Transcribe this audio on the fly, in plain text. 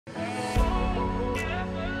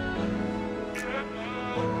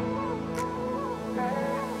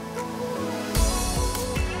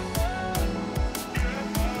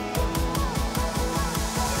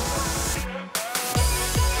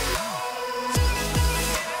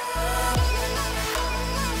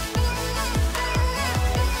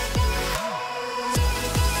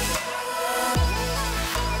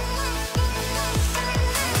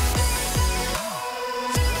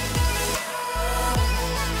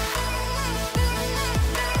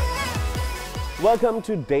Welcome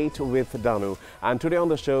to Date with Danu, and today on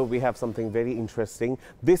the show we have something very interesting.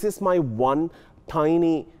 This is my one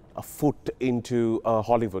tiny foot into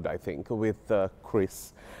Hollywood, I think, with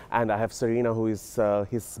Chris, and I have Serena, who is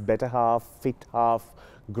his better half, fit half,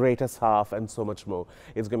 greatest half, and so much more.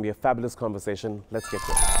 It's going to be a fabulous conversation. Let's get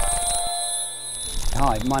to it.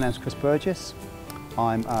 Hi, my name's Serena Burgess.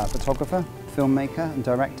 I'm a photographer, filmmaker and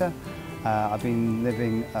director. I've been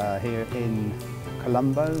living here in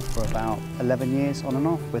Colombo for about 11 years on and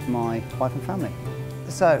off with my wife and family.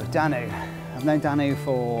 So, Danu. I've known Danu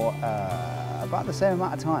for about the same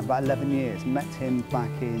amount of time, about 11 years. Met him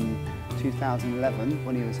back in 2011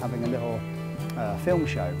 when he was having a little film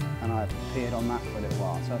show, and I've appeared on that for a little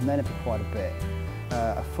while. So I've known him for quite a bit.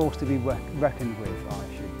 A force to be reckoned with, I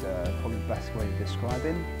should probably the best way to describe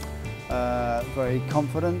him. Very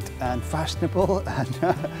confident and fashionable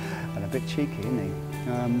and a bit cheeky, isn't he?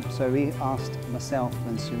 So he asked myself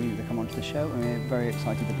and Serena to come onto the show, and we're very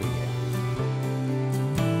excited to be here.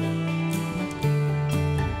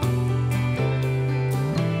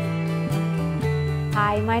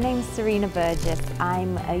 Hi, my name's Serena Burgess.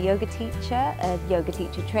 I'm a yoga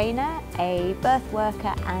teacher trainer, a birth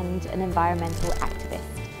worker and an environmental activist.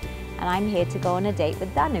 And I'm here to go on a date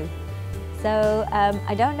with Danu. So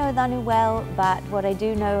I don't know Danu well, but what I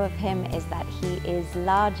do know of him is that he is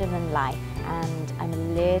larger than life, and I'm a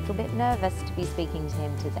little bit nervous to be speaking to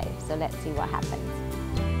him today. So let's see what happens.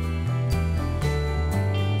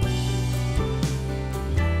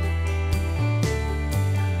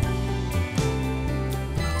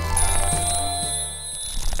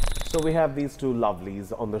 So we have these two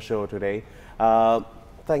lovelies on the show today.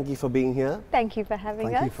 Thank you for being here. Thank you for having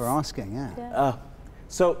us. Thank you for asking, yeah.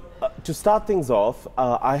 So to start things off,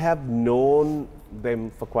 I have known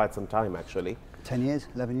them for quite some time, actually. 10 years,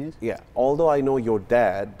 11 years? Yeah, although I know your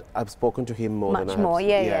dad, I've spoken to him more than I have. Much more,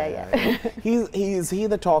 yeah. Is he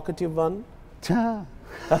the talkative one?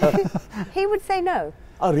 He would say no.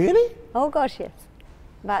 Oh, really? Oh gosh, yes.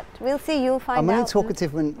 But we'll see, you'll find out. I'm only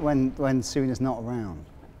talkative when Serena's not around.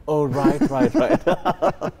 Oh, right.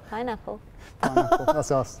 Pineapple. Pineapple,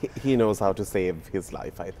 that's us. He knows how to save his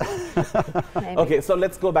life, I think. Okay, so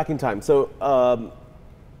let's go back in time. So,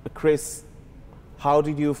 Chris, how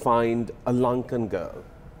did you find a Lankan girl?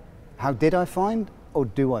 How did I find, or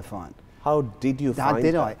do I find? How did you find How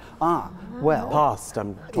did her? Well. Past,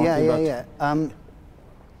 I'm talking about. Yeah.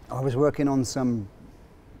 I was working on some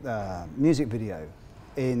music video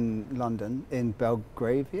in London, in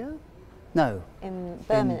Belgravia? No. In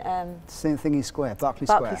Birmingham. Thingy Square, Berkeley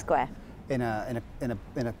Square. In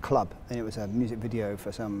a club, and it was a music video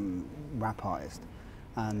for some rap artist,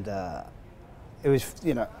 and it was,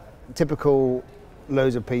 you know, typical,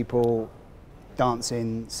 loads of people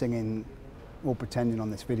dancing, singing, all pretending on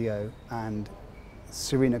this video, and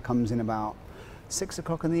Serena comes in about 6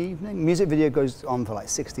 o'clock in the evening. Music video goes on for like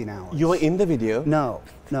 16 hours. You were in the video? No,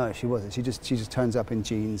 she wasn't. She just turns up in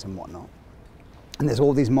jeans and whatnot. And there's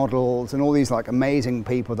all these models and all these like amazing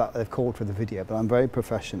people that they've called for the video, but I'm very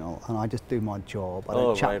professional and I just do my job. I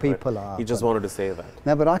don't chat people up. You just wanted to say that.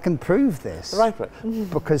 No, but I can prove this. Right.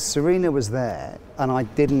 Because Serena was there and I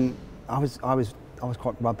was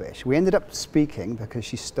quite rubbish. We ended up speaking because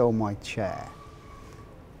she stole my chair.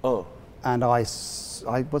 Oh. And what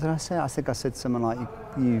did I say? I think I said something like,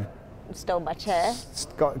 you stole my chair.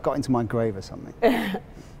 Got into my grave or something.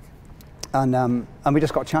 And we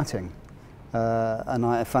just got chatting. And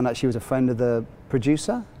I found out she was a friend of the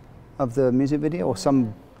producer of the music video, or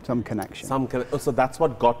some connection. So that's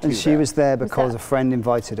what got you And she was there because a friend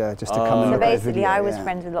invited her just to come and look at the video. So basically, I was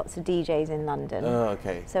friends with lots of DJs in London. Oh,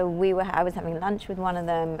 okay. So I was having lunch with one of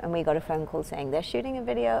them, and we got a phone call saying they're shooting a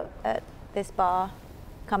video at this bar.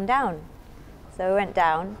 Come down. So we went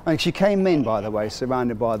down. And she came in, by the way,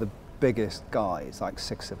 surrounded by the biggest guys, like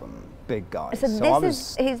 6 of them, big guys. So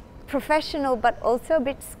he's professional, but also a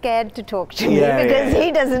bit scared to talk to me because he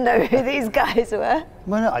doesn't know who these guys were.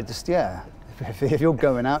 Well, no, if you're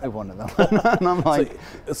going out with one of them, and I'm like...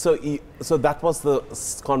 So that was the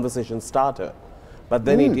conversation starter, but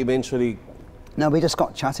then it eventually... No, we just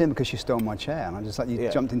got chatting because she stole my chair, and I just like, you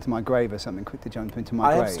jumped into my grave or something, quickly jumped into my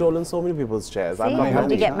grave. I have stolen so many people's chairs. See, you have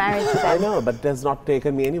to get married to them. I know, but that's not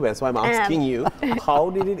taken me anywhere, so I'm asking you, how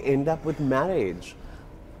did it end up with marriage?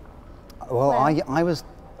 Well, I was...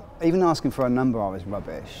 Even asking for a number, I was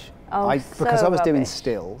rubbish. Because I was doing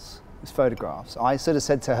stills, it was photographs. I sort of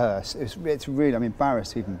said to her, it's really, I'm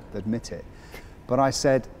embarrassed to even admit it, but I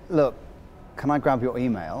said, look, can I grab your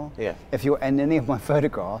email? Yeah. If you're in any of my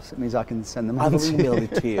photographs, it means I can send them on to you. I'll email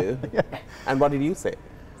it to you. And what did you say?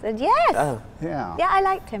 I said yes. Yeah. Yeah, I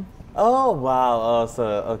liked him. Oh, wow. Oh, so,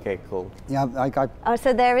 okay, cool. Yeah, Oh,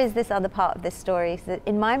 so there is this other part of this story. So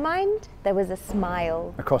in my mind, there was a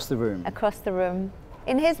smile across the room. across the room.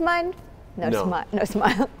 In his mind, no, No. no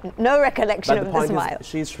smile, no recollection But the of the point smile. is,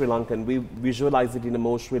 she's Sri Lankan. We visualize it in a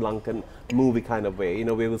more Sri Lankan movie kind of way. You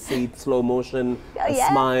know, we will see it slow motion, Oh, a yeah?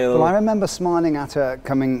 smile. Well, I remember smiling at her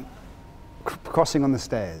crossing on the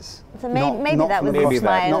stairs. So maybe that was from the across,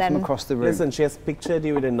 smile not and- from across the room. Listen, she has pictured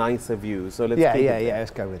you with a nicer view, so let's Yeah, keep yeah, it yeah, there.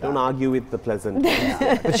 let's go with Don't that. argue with the pleasant.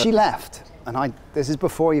 But she left, and this is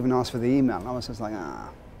before I even asked for the email. And I was just like, ah,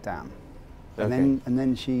 damn. And Okay.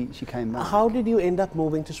 then she came back. How did you end up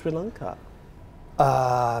moving to Sri Lanka?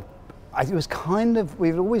 It was kind of,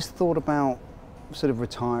 we've always thought about sort of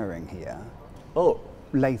retiring here Oh,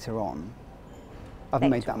 later on. I haven't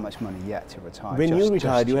made Later that much money yet to retire. when you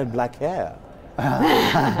retired, you yet. had black hair.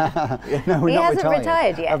 No, we're He not hasn't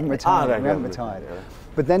retired yet. I haven't retired. right, we haven't right, retired. yeah.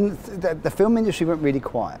 But then the film industry went really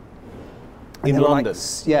quiet. And In there were London?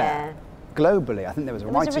 Yeah. Globally, I think there was a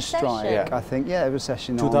There was a writer's strike. recession. Yeah. I think, a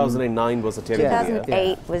recession. 2009 was a terrible Yeah. year.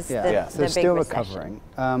 2008 was Yeah. the, Yeah. So the it's big still recession.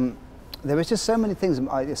 recovering. There was just so many things.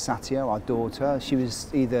 Satya, our daughter, she was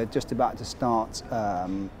either just about to start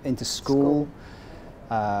into school.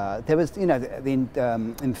 There was,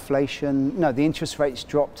 the inflation. No, the interest rates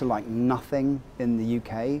dropped to like nothing in the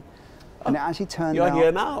UK, and it actually turned You're out.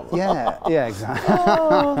 here now. Yeah, exactly.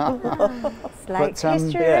 It's like But,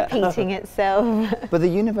 history yeah. repeating itself. But the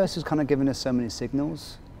universe has kind of given us so many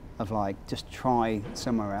signals of like just try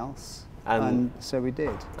somewhere else, And- so we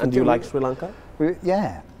did. And do you like Sri Lanka?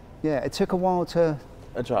 Yeah. It took a while to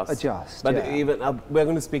Adjust. But yeah. even we're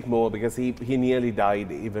going to speak more because he nearly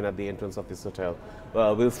died even at the entrance of this hotel.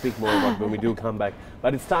 We'll speak more about when we do come back.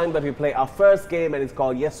 But it's time that we play our first game, and it's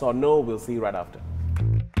called Yes or No. We'll see you right after.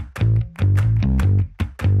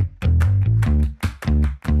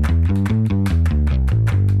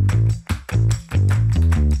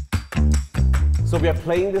 So we are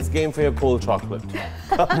playing this game for your cold chocolate. Is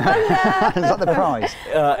that the prize?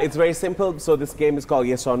 It's very simple. So this game is called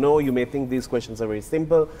Yes or No. You may think these questions are very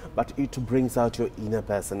simple, but it brings out your inner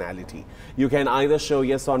personality. You can either show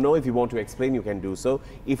yes or no. If you want to explain, you can do so.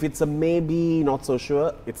 If it's a maybe, not so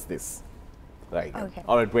sure, it's this. Right. Okay.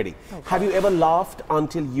 All right, ready. Have you ever laughed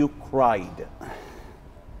until you cried?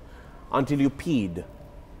 Until you peed?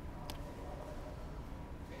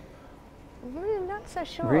 Not so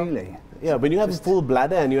sure. Really? Yeah, when you have a full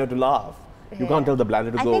bladder and you have to laugh, you can't tell the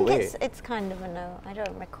bladder to I go think away. it's kind of a no. I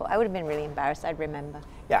don't recall. I would have been really embarrassed. I'd remember.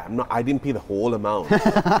 Yeah, I didn't pee the whole amount.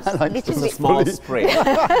 Literally. Just a small spray.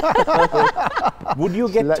 Would you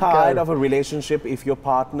get Let tired go. of a relationship if your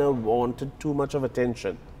partner wanted too much of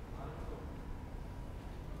attention?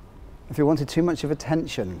 If you wanted too much of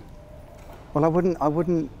attention, well, I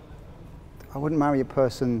wouldn't marry a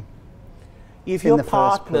person. If In your the first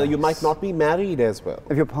partner, you place. might not be married as well.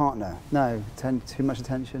 If your partner, no, too much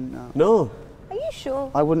attention, no. No, Are you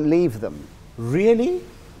sure? I wouldn't leave them really?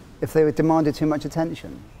 if they demanded too much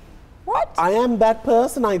attention. What? I am that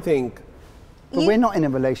person, I think. But You- we're not in a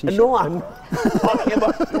relationship. No, I'm not talking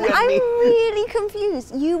about you and I'm me. really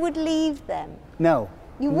confused. You would leave them. No.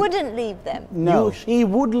 You wouldn't leave them. No. He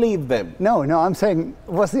would leave them. No, I'm saying,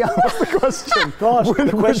 what's the question? Gosh,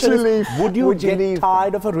 the question is, leave? would you get leave?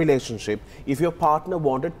 tired of a relationship if your partner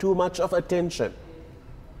wanted too much of attention?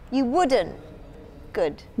 You wouldn't.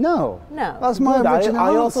 Good. No. No. That's my Good, original I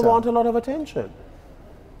also answer. want a lot of attention.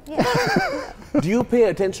 Yeah. Do you pay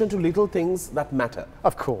attention to little things that matter?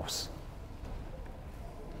 Of course.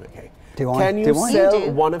 Okay. Do I? Can you Do I? sell You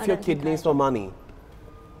do. one of I your don't think kidneys I for money?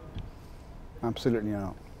 Absolutely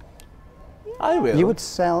not. I will. You would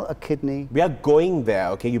sell a kidney? We are going there,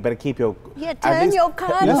 okay? You better keep your... Yeah, at turn least- your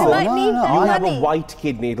card. No, You might no, need no, that You have money. a white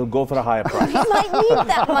kidney, it'll go for a higher price. You might need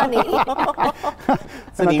that money.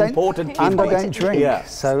 It's an And I don't- important And I kidney. don't drink, Yeah.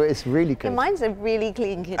 so it's really good. Mine's a really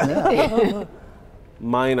clean kidney.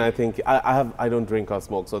 Mine, I think, I don't drink or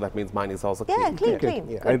smoke, so that means mine is also Yeah, clean. clean.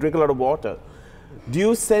 Yeah, I drink a lot of water. Do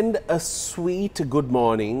you send a sweet good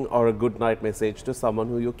morning or a good night message to someone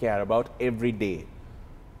who you care about every day?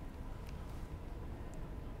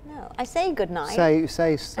 No, I say good night Say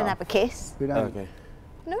and stuff. have a kiss. We don't. Okay.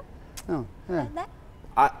 No, Oh, yeah. like that.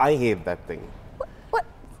 I hate that thing. What?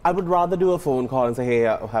 I would rather do a phone call and say, hey,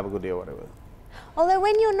 have a good day or whatever. Although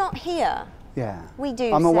when you're not here, Yeah. we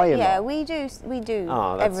do. I'm away a yeah, lot. we do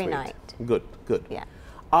Ah, that's every sweet. night. Good, good. Yeah.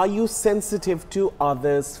 Are you sensitive to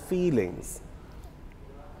others' feelings?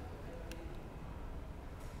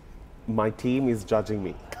 My team is judging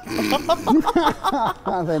me.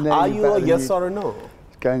 They're nearly Are you better a than yes you. or a no?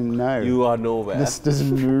 Going no. You are nowhere. This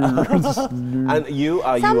doesn't move. And you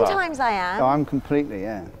are. Sometimes I am. Oh, I'm completely,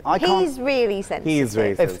 yeah. He's really sensitive. He is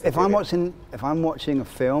very sensitive. If I'm watching a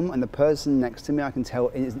film and the person next to me I can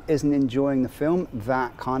tell isn't enjoying the film,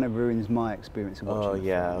 that kind of ruins my experience of watching. Oh the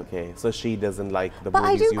yeah, film. okay. So she doesn't like the But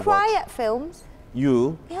I movies do you cry watch. at films.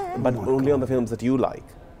 You? Yeah. But only on the films that you like.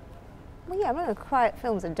 Well, yeah, I'm not going to cry at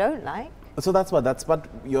films I don't like. So that's what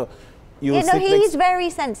you Yeah, no, sit he's next. very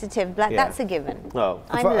sensitive. Like, Yeah. that's a given. Oh.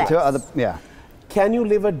 I'm less. Yeah. Can you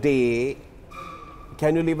live a day?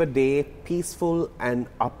 Can you live a day peaceful and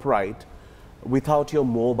upright without your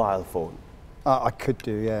mobile phone? I could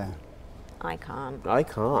do, yeah. I can't. I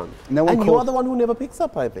can't. No one and you are calls- the one who never picks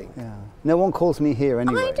up, I think. Yeah. No one calls me here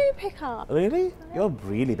anyway. I do pick up. Really? You're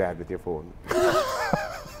really bad with your phone.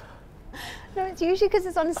 No, it's usually because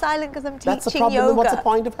it's on silent because I'm teaching That's the problem. yoga. Then what's the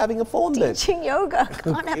point of having a phone then? Teaching yoga. I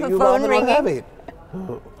can't have a You phone rather ringing. not have it.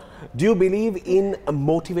 Do you believe in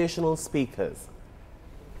motivational speakers?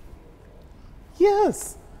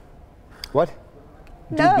 Yes. What?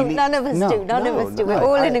 No, believe- none of us No. do. None of No, us do. no. We're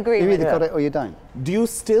all in You agreement. either got Yeah. it or you don't. Do you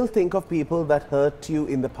still think of people that hurt you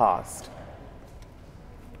in the past?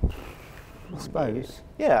 I suppose.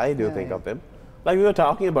 Yeah, I do Yeah, think yeah. of them. Like we were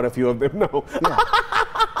talking about a few of them now. Yeah.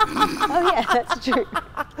 Oh yeah, that's true.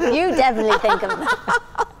 You definitely think of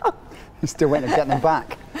that. You're still waiting to get them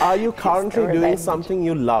back. Are you currently doing revenge. something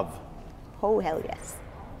you love? Oh hell yes.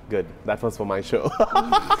 Good. That was for my show.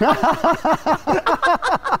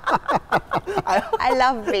 I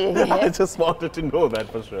love being I here. just wanted to know that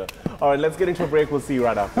for sure. All right, let's get into a break. We'll see you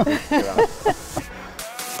right after this. Stay around.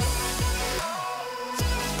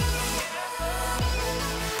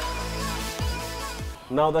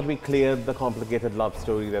 Now that we cleared the complicated love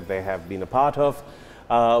story that they have been a part of,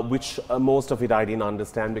 which most of it I didn't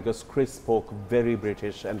understand because Chris spoke very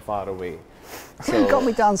British and far away. You got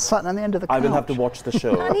me down sitting on the end of the couch. I will have to watch the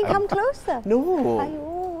show. Can you come closer? No.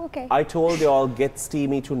 Oh, okay. I told you all get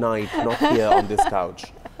steamy tonight, not here on this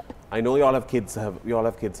couch. I know you all have kids. You all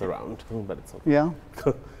have kids around, but it's okay. Yeah.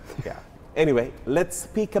 Yeah. Anyway, let's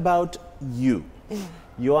speak about you.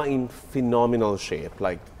 You are in phenomenal shape.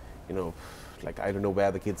 Like, you know, like I don't know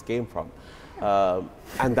where the kids came from,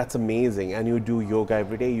 and that's amazing. And you do yoga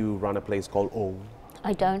every day. You run a place called Om.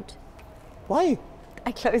 I don't. Why?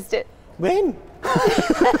 I closed it. When?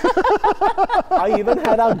 I even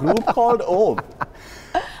had a group called Om.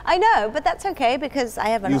 I know, but that's okay because I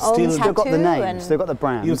have an You Om still- tattoo. Still got the name, and, still got the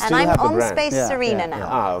brand. You and still I'm have the on brand. Space Yeah, Serena yeah, now. yeah.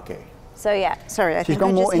 Ah, okay. So yeah, sorry, I She's think gone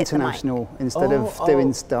I more just hit the mic. international instead of Oh, doing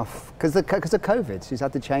oh. stuff because of COVID. She's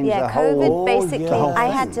had to change Yeah, the whole. COVID basically, yeah. I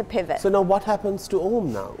had to pivot. So now what happens to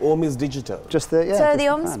Om now? Om is digital. Just the yeah. So just the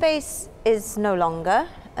Om brand. Space is no longer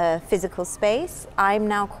a physical space. I'm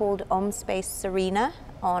now called Om Space Serena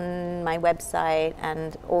on my website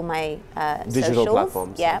and all my Digital socials.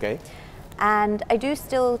 platforms, Yeah. okay. And I do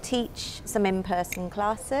still teach some in-person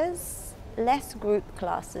classes, less group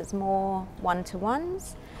classes, more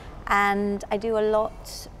one-to-ones. And I do a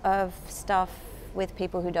lot of stuff with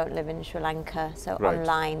people who don't live in Sri Lanka, so Right.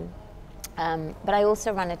 online. But I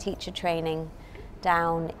also run a teacher training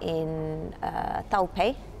down in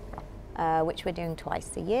Taipei, which we're doing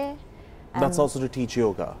twice a year. That's also to teach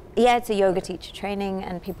yoga. Yeah, it's a yoga teacher training,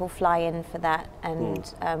 and people fly in for that. And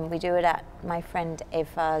we do it at my friend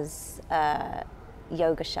Eva's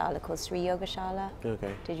yoga shala called Sri Yoga Shala.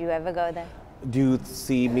 Okay. Did you ever go there? Do you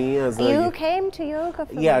see me as a... You came to yoga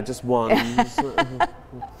for Yeah, me. just once.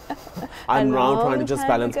 I'm A now trying to long just time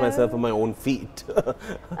balance ago. myself on my own feet.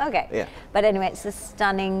 Okay. Yeah. But anyway, it's a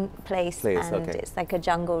stunning place, and okay. it's like a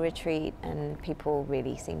jungle retreat, and people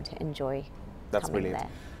really seem to enjoy That's coming brilliant.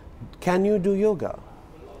 there. Can you do yoga?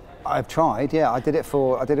 I've tried. Yeah, I did it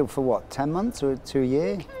for what, 10 months or to a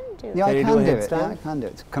year? do Yeah, Can I you can do a do it. headstand? Yeah, I can do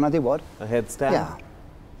it. Can I do what? A headstand? Yeah.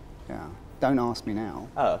 Yeah. Don't ask me now.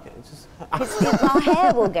 Oh, okay. Just, Because our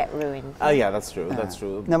hair will get ruined. oh, yeah, that's true. Yeah. That's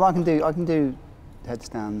true. No, but I can do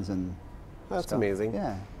headstands and That's stuff. amazing.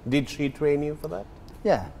 Yeah. Did she train you for that?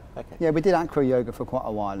 Yeah. Okay. Yeah, we did acro yoga for quite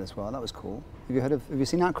a while as well. That was cool. Have you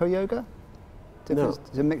seen acro yoga? No.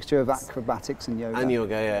 It's a mixture of acrobatics and yoga. And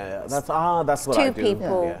yoga, yeah. That's what Two I do.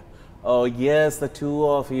 people. Yeah. Oh yes, the two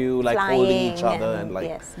of you like holding each Flying other and, and like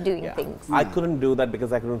yes, doing yeah. things. I couldn't do that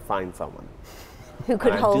because I couldn't find someone. Who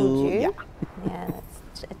could I hold do- you? yeah. Yeah,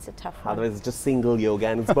 it's a tough one. Otherwise, it's just single yoga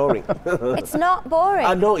and it's boring. It's not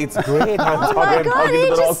boring. No, it's great. I'm Oh sorry, my I'm God, talking he to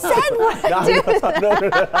the just wrong said what I person.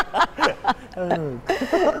 No.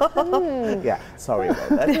 Yeah, sorry about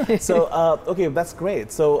that. So, okay, that's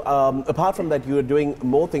great. So, apart from that, you are doing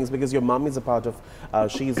more things because your mum is a part of,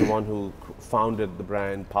 she's the one who founded the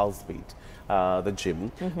brand Pulse Beat, the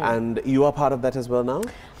gym, and you are part of that as well now?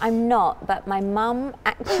 I'm not, but my mum,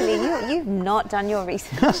 actually, you've not done your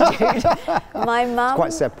research, dude. My mum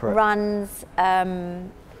quite separate. runs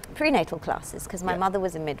prenatal classes because my mother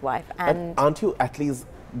was a midwife. And But aren't you at least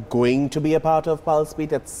going to be a part of Pulse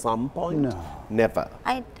Beat at some point? No. Never.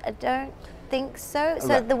 I don't think so. So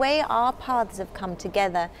Right. the way our paths have come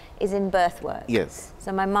together is in birth work. Yes.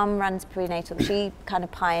 So my mum runs prenatal. She kind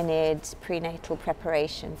of pioneered prenatal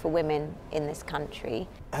preparation for women in this country.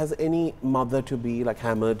 Has any mother-to-be like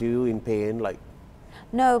hammered you in pain, like?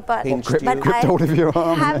 No, but, Pinched you? but Gripped hold of your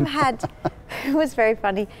arm have and had, it was very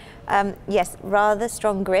funny, yes, rather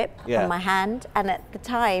strong grip Yeah. on my hand. And at the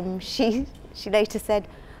time, she later said,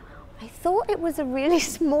 I thought it was a really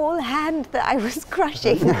small hand that I was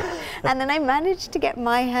crushing. And then I managed to get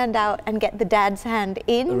my hand out and get the dad's hand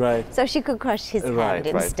in, Right. so she could crush his hand Right,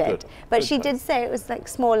 instead. good. But Good she choice. did say it was like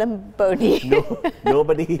small and bony. No,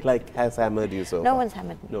 nobody like has hammered you so No far? one's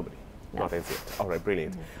hammered me. Nobody. No. Not as yet. All right,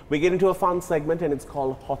 brilliant. We get into a fun segment and it's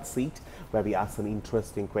called Hot Seat, where we ask some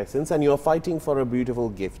interesting questions and you're fighting for a beautiful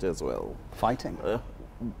gift as well. Fighting.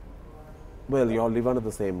 Well, you all live under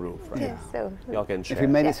the same roof, right? Yeah, so Y'all can share. If we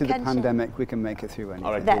made Yeah, it through the can share. pandemic, we can make it through anything.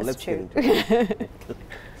 All right, That's well, let's true. get into it.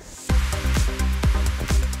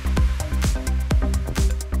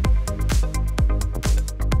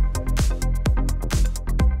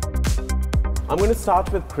 I'm going to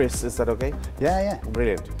start with Chris. Is that okay? Yeah, yeah.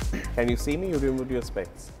 Brilliant. Can you see me? You removed your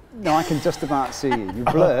specs. No, I can just about see you. You're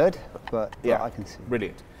blurred, but I can see.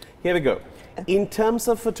 Brilliant. Here we go. In terms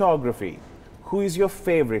of photography, who is your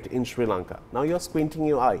favorite in Sri Lanka? Now you're squinting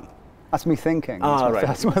your eye. That's me thinking. Ah, right.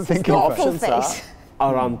 That's what I'm thinking. The first. Full options are face.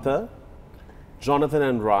 Arantha, Jonathan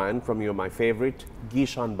and Ryan from You're My Favorite,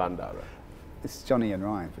 Gishan Bandara. It's Johnny and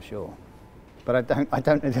Ryan for sure. But I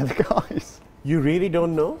don't know the other guys. You really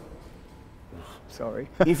don't know? Sorry.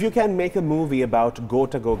 If you can make a movie about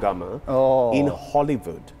Gota Gogama Oh. in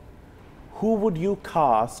Hollywood, who would you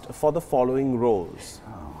cast for the following roles?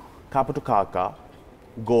 Kaputukaka,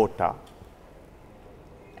 Gota,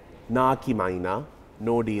 Naki Maina,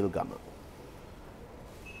 No Deal Gama.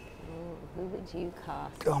 Who would you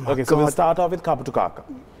cast? Oh my Okay, so God. we'll start off with Kaputukaka.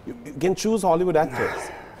 You can choose Hollywood actors.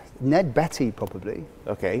 Ned Betty, probably.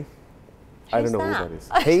 Okay. I don't Who's know that? who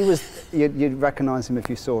that is. He was, you'd recognise him if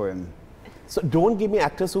you saw him. So don't give me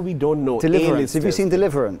actors who we don't know. Deliverance. Have you A-listers. seen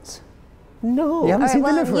Deliverance? No. You haven't seen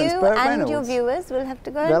well, Deliverance, you Burt and Reynolds. your viewers will have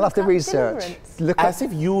to go and They'll have look to up research. Deliverance. Look As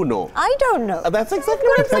if you know. I don't know. That's exactly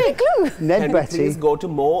I've what got I'm a saying. clue. Ned Can you Betty. please go to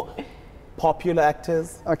more popular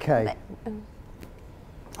actors? Okay.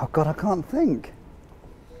 Oh God, I can't think.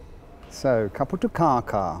 So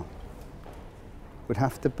Kaputukaka would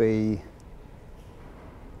have to be.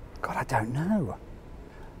 God, I don't know.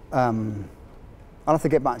 I'll have to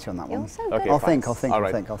get back to you on that You're one. so good. Okay, I'll fine. think. I'll think. All I'll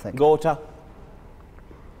right. think. I'll think. Gota.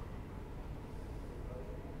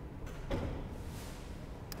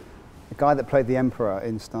 The guy that played the Emperor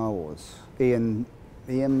in Star Wars, Ian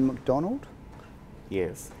McDonald.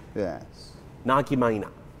 Yes. Yes. Naki Maina.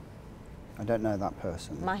 I don't know that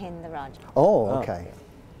person. Mahinda Raj. Oh, okay.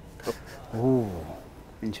 Ooh,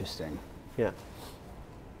 interesting. Yeah.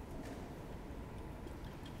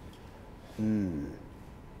 I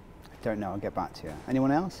don't know. I'll get back to you.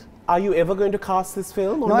 Anyone else? Are you ever going to cast this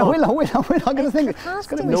film or No, not? I will. I'm going to think.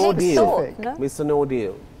 Casting be No takes deal. thought, no? Mr. No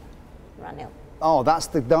Deal. Ranil. Oh, that's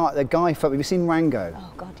the guy. Have you seen Rango?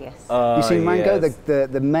 Oh God, yes. You seen Rango, yes.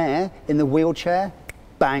 the mayor in the wheelchair?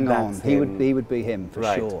 Bang That's on. him. He would be him for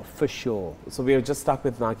Right. sure. For sure. So we are just stuck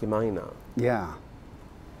with Naki Maina. Yeah.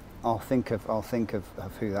 I'll think of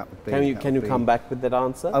who that would be. Can you That can would you be- come back with that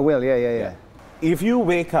answer? I will. Yeah. If you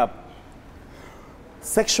wake up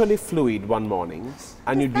sexually fluid one morning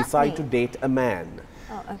and you does that decide to mean? date a man,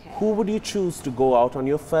 Oh, okay. who would you choose to go out on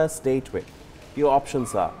your first date with? Your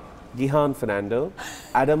options are Gihan Fernando,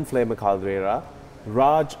 Adam Flema Caldera,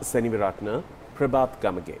 Raj Seniviratna, Prabhat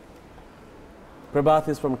Gamage. Prabhat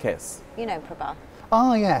is from Kes. You know Prabha.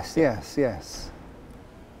 Oh yes.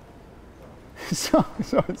 so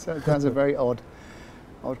that's a very odd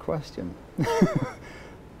question.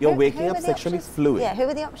 You're Who waking were up the sexually options? fluid. Yeah, who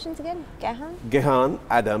were the options again? Gehan? Gehan,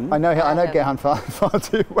 Adam, I know Adam. Gehan far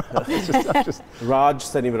too well. It's just Raj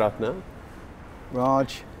Seniviratna.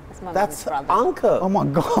 Raj. That's my That's mother's brother. Uncle. Oh my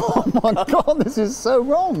God! Oh my God! This is so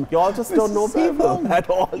wrong. You all just This don't know is so people wrong. at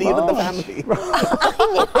all, even the Raj. family.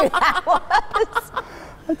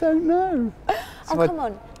 I don't know. Oh, come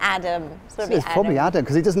on. Adam. It's gotta be It's probably Adam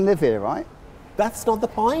because he doesn't live here, right? That's not the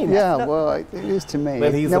point. Yeah, well, it is to me.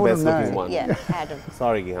 Well, he's no the one best will looking know. one. Yeah, Adam.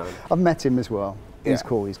 Sorry, Gihan. I've met him as well. He's Yeah.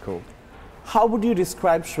 cool, he's cool. How would you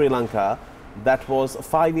describe Sri Lanka that was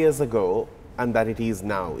 5 years ago and that it is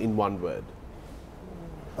now in one word?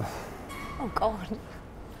 Oh, God.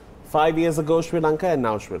 5 years ago Sri Lanka and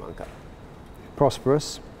now Sri Lanka.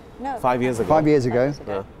 Prosperous. No. 5 years ago. 5 years ago.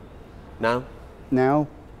 Now? Now,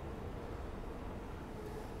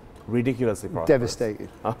 Ridiculously prosperous. devastated.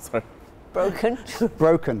 Oh, sorry. Broken.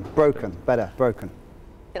 Broken. Better, broken.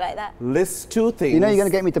 You like that? List two things. You know you're going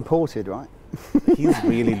to get me deported, right? He's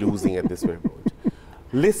really losing at this very point.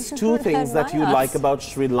 List two things that you like about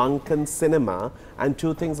Sri Lankan cinema and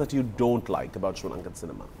two things that you don't like about Sri Lankan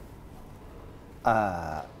cinema.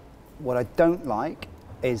 What I don't like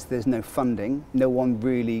is there's no funding. No one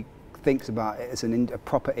really thinks about it as a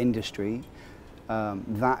proper industry.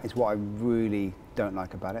 That is what I really don't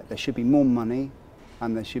like about it. There should be more money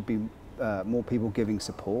and there should be more people giving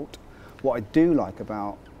support. What I do like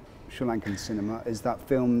about Sri Lankan cinema is that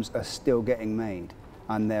films are still getting made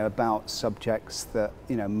and they're about subjects that,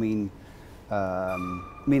 you know, mean a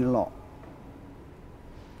lot.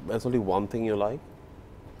 There's only one thing you like?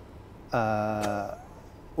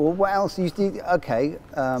 Well, what else? Okay.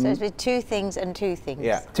 So it's with two things and two things.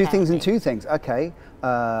 Yeah. Two things and two things. Okay.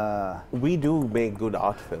 We do make good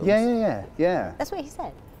art films. Yeah. That's what he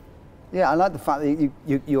said. Yeah, I like the fact that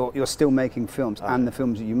you're still making films and the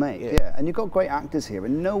films that you make. Yeah, and you've got great actors here,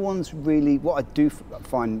 and no one's really. What I do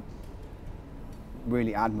find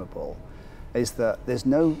really admirable is that there's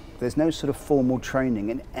no sort of formal training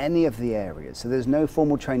in any of the areas. So there's no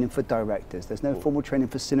formal training for directors. There's no formal training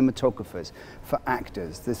for cinematographers, for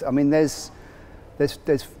actors. There's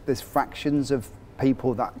fractions of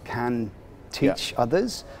people that can teach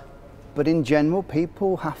others. But in general,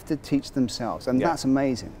 people have to teach themselves, and that's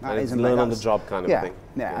amazing. That is amazing. Learn on the job kind of thing.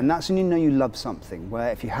 Yeah, and that's when you know you love something,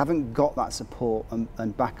 where if you haven't got that support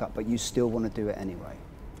and backup, but you still want to do it anyway.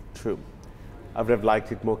 True. I would have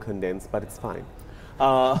liked it more condensed, but it's fine.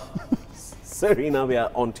 Serena, we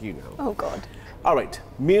are on to you now. Oh, God. All right.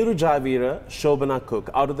 Miru Javira, Shobana Cook.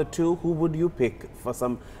 Out of the two, who would you pick for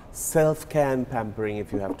some self-care and pampering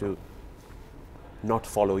if you have to not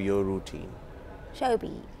follow your routine?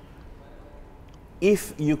 Shobi.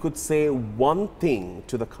 If you could say one thing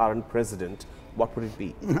to the current president, what would it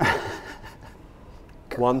be?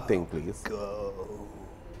 One thing, please.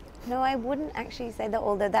 No, I wouldn't actually say that,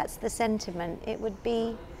 although that's the sentiment. It would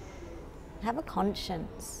be, have a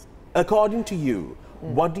conscience. According to you,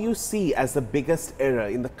 what do you see as the biggest error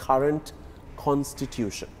in the current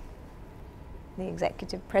constitution? The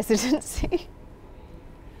executive presidency.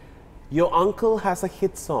 Your uncle has a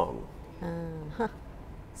hit song.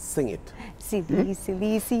 Sing it. Silly,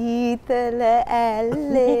 silly, sitala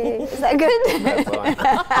alle. Is that good? That's fine.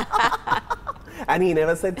 And he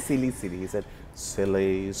never said silly, silly. He said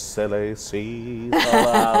silly, silly,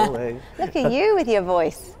 sitala. Look at you with your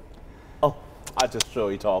voice. Oh, I just show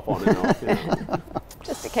it off on and off. You know.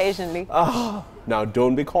 Just occasionally. Now,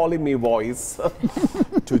 don't be calling me voice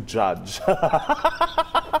to judge.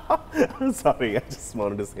 Sorry, I just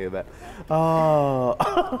wanted to say that.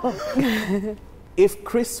 If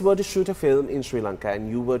Chris were to shoot a film in Sri Lanka and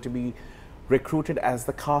you were to be recruited as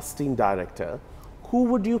the casting director, who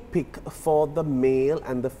would you pick for the male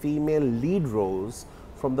and the female lead roles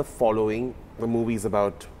from the following movies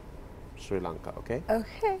about Sri Lanka, okay?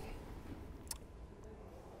 Okay.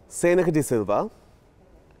 Senaka De Silva,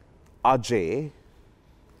 Ajay,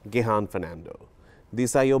 Gihan Fernando.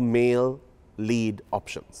 These are your male lead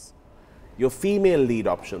options. Your female lead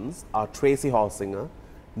options are Tracy Holsinger,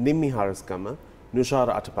 Nimmi Haraskama,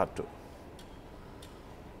 Nushara Atapattu.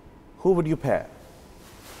 Who would you pair?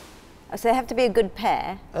 So they have to be a good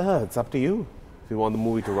pair. It's up to you if you want the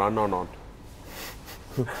movie to run or not.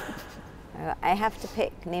 I have to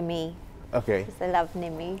pick Nimmi. Okay. Because I love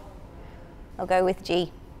Nimmi. I'll go with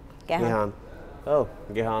G. Gihan. Oh,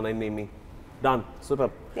 Gihan and Nimmi. Done.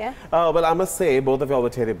 Superb. Yeah? Well, I must say, both of y'all were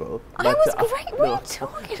terrible. I was great. What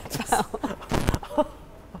are you talking about?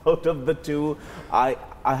 Out of the two, I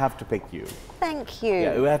have to pick you. Thank you.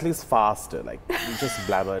 Yeah, you were at least faster. Like, you just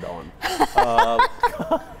blabbered on.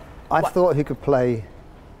 I thought he could play.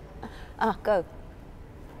 Go.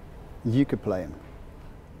 You could play him.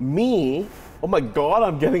 Me? Oh my God,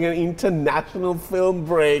 I'm getting an international film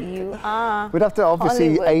break. You are. We'd have to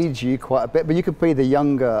obviously Hollywood. age you quite a bit, but you could be the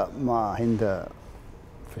younger Mahinda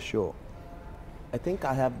for sure. I think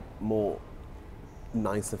I have more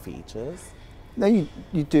nicer features. No,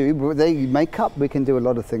 you do. But they makeup. We can do a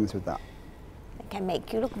lot of things with that. I can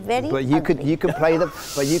make you look very But you ugly. could play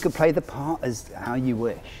the part as how you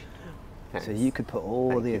wish. Thanks. So you could put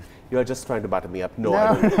all the... You're just trying to butter me up. No,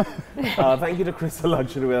 I don't. Thank you to Chris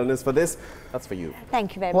Luxury Wellness for this. That's for you.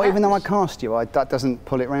 Thank you very Well, much. even though I cast you, that doesn't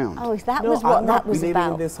pull it round. Oh, that No, was what I'm that not was believing in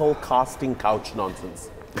about. this whole casting couch nonsense.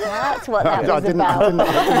 That's what that was about.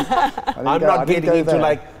 I'm not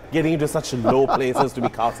getting into such low places to be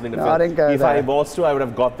casted in a film. I didn't go if there. I was to, I would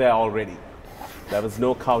have got there already. There was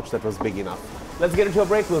no couch that was big enough. Let's get into a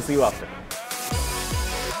break. We'll see you after.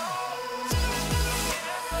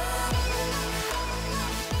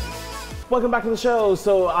 Welcome back to the show.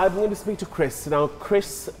 So I'm going to speak to Chris. Now,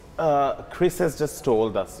 Chris has just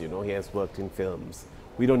told us, you know, he has worked in films.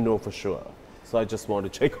 We don't know for sure. So I just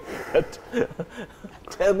want to check that.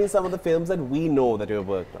 Tell me some of the films that we know that you have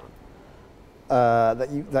worked on.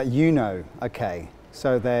 That you know. Okay.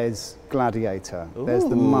 So there's Gladiator. There's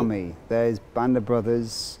The Mummy. There's Band of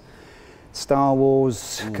Brothers. Star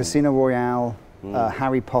Wars. Casino Royale.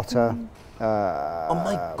 Harry Potter. Oh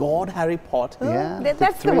my God, Harry Potter? Yeah.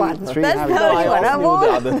 That's the one. Three That's Harry the only one. I Of also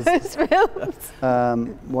all knew the others. those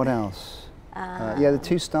films. What else? Yeah, the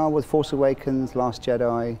 2 Star Wars, Force Awakens, Last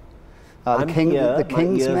Jedi. I'm here. The My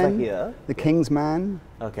ears are Kingsman. here. The Kingsman.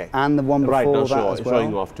 Okay. And the one before right, now that as well.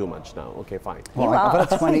 showing off too much now. Okay, fine. Well, I've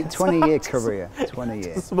had a 20-year career. 20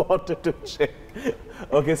 years. Just wanted to check.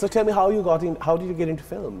 Okay, so tell me how did you get into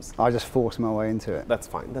films? I just forced my way into it. That's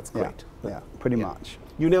fine. That's Yeah, great. yeah, pretty much.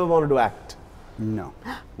 You never wanted to act? No.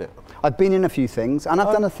 No. I've been in a few things, and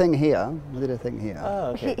I've done a thing here. I did a thing here.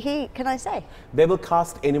 Oh, okay. Can I say? They will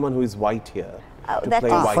cast anyone who is white here to that play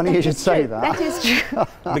is- white. Funny you should say True. that. That is true.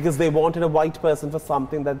 Because they wanted a white person for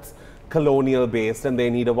something that's colonial based, and they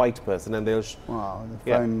need a white person, and they'll. Wow, the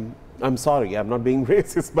Yeah. phone. I'm sorry, I'm not being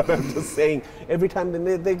racist, but I'm just saying every time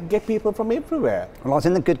they get people from everywhere. Well, I was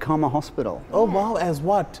in the Good Karma Hospital Oh wow, as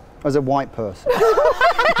what? as a white person.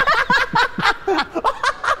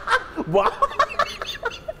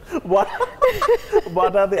 What?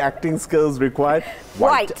 What are the acting skills required?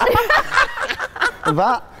 White.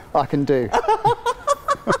 That I can do.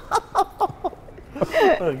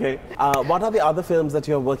 Okay. What are the other films that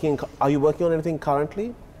you're working? Are you working on anything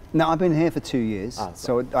currently? No, I've been here for 2 years,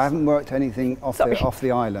 so I haven't worked anything off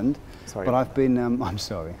the island. Sorry. But I've been. I'm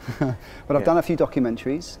sorry, but I've done a few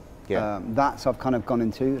documentaries. Yeah. That's I've kind of gone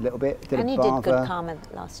into a little bit. Did And a you did Bava. Good Karma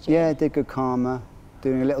last year. Yeah, I did Good Karma,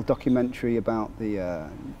 doing a little documentary about the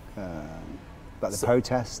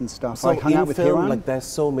protests and stuff. So I hung in out with film, Hiran. like there's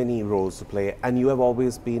so many roles to play, and you have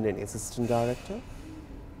always been an assistant director.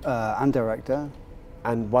 And director.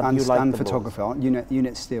 And what do you like and the photographer, most?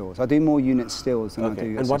 unit stills. I do more unit stills than I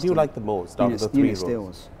do. And what do you like the most out of the 3 unit roles?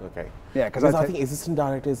 stills. Okay. Yeah, because I think assistant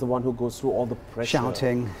director is the one who goes through all the pressure.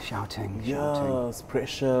 Shouting. Yes,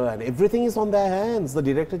 pressure, and everything is on their hands. The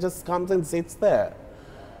director just comes and sits there.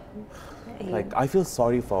 Like I feel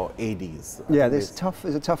sorry for ADs. Yeah, it's tough.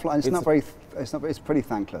 It's a tough line. It's not very. It's pretty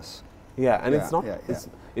thankless. Yeah, and Yeah, it's not.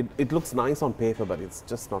 yeah, It looks nice on paper, but it's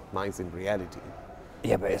just not nice in reality.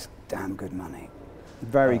 Yeah, but it's damn good money.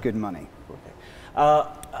 Very good money. Okay.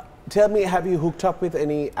 Tell me, have you hooked up with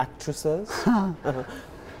any actresses? Have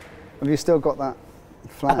you still got that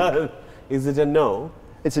flag? Is it a no?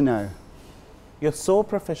 It's a no. You're so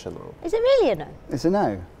professional. Is it really a no? It's a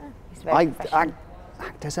no. It's very professional.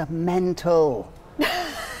 Actors are mental.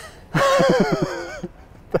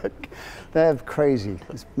 They're crazy.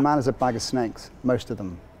 As mad as a bag of snakes, most of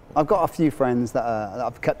them. I've got a few friends that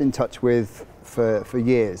I've kept in touch with for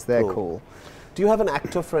years. They're cool. Do you have an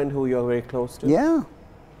actor friend who you're very close to? Yeah.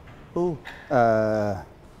 Who? Can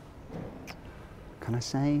I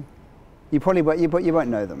say? You probably won't. You won't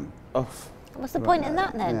know them. Oh. What's the point in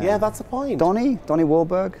that then? Yeah, that's the point. Donnie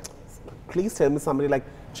Wahlberg. Please tell me somebody like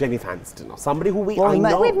Jennifer Aniston or somebody who Well, I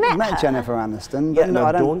know. We've met her. Jennifer Aniston. Yeah, but no,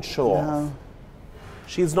 I don't show off. no.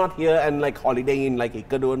 She's not here and like holiday in like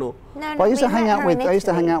Ecuador. No. No, Well, I used to we hang met out her with- in I used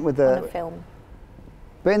to hang Italy out with on the- a film.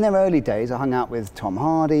 But in their early days, I hung out with Tom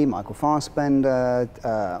Hardy, Michael Fassbender, Did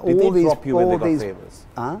all they these. drop you when all they got these, famous?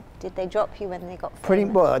 Huh? Did they drop you when they got Pretty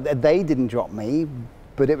famous? well. They didn't drop me,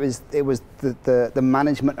 but it was the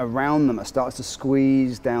management around them that starts to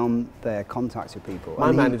squeeze down their contacts with people. My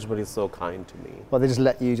And management is so kind to me. Well, they just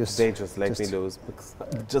let you just. They just let me lose because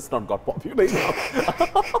I've just not got popular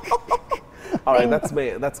enough. All right, that's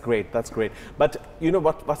great. That's great. But you know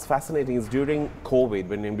what's fascinating is during COVID,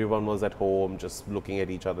 when everyone was at home just looking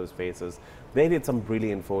at each other's faces, they did some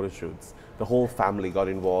brilliant photo shoots. The whole family got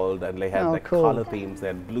involved and they had like cool. color themes. They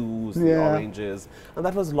had blues, the Yeah. oranges, and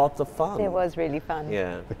that was lots of fun. It was really fun.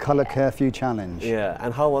 Yeah. The Colour Curfew Challenge. Yeah.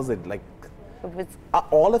 And how was it? Like, It was, are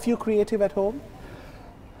all of you creative at home?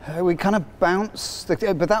 We kind of bounced,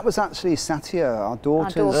 but that was actually Satya, our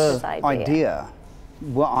daughter's daughter's idea.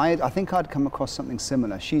 Well, I think I'd come across something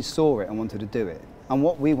similar. She saw it and wanted to do it. And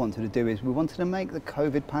what we wanted to do is we wanted to make the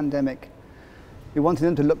COVID pandemic, we wanted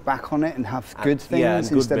them to look back on it and have good things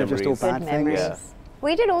and instead good of just all memories. bad things. Yeah.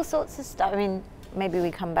 We did all sorts of stuff. I mean, maybe we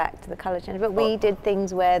come back to the colour change, but we did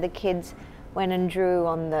things where the kids went and drew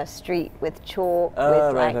on the street with chalk,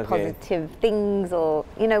 with like positive things, or,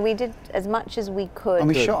 you know, we did as much as we could. And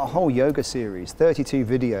we shot a whole yoga series, 32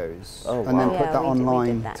 videos, and then put that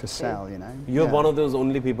online to sell, you know. You're one of those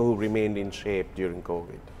only people who remained in shape during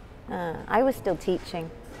COVID. I was still teaching.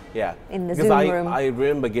 Yeah, in the because Zoom room. I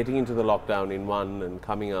remember getting into the lockdown in one and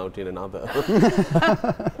coming out in another.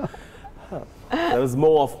 There was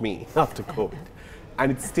more of me after COVID,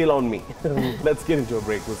 and it's still on me. Let's get into a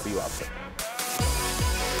break. We'll see you after.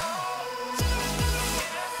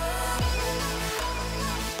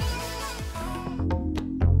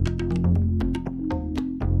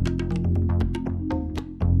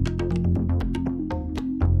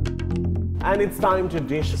 And it's time to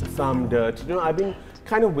dish some dirt. You know, I've been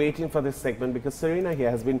kind of waiting for this segment because Serena here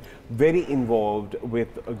has been very involved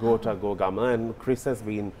with Gota Go Gama, and Chris has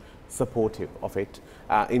been supportive of it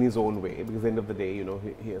in his own way, because at the end of the day, you know,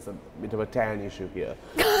 he has a bit of a tan issue here.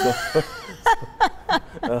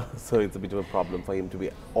 So it's a bit of a problem for him to be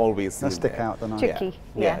always seen stick there. out the knife. Tricky.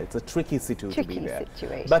 Yeah, it's a tricky situation to be there.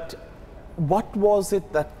 Situation. But what was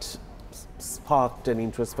it that sparked an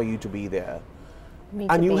interest for you to be there?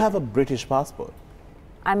 And you have a British passport.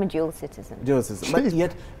 I'm a dual citizen. Dual citizen. But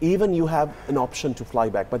yet, even you have an option to fly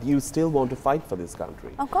back, but you still want to fight for this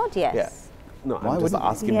country. Oh God, yes. Yeah. No, I'm just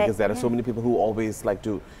asking because there are so many people who always like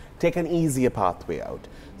to take an easier pathway out.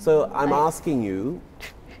 So I'm asking you.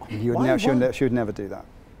 You would never do that.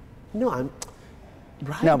 No, I'm.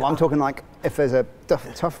 Right. No, but I'm talking like if there's a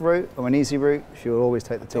tough route or an easy route, she will always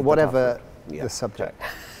take whatever the subject.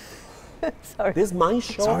 Sorry. This is my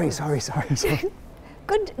show. Sorry.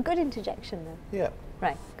 Good interjection though. Yeah.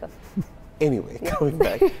 Right, go. Anyway, coming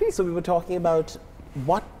back. So we were talking about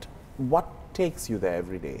what takes you there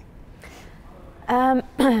every day? I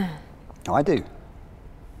do.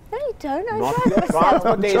 No, you don't. I Not drive the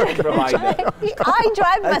transportation provider. I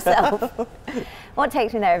drive myself. What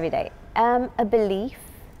takes me there every day? A belief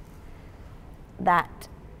that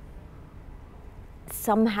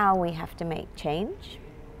somehow we have to make change,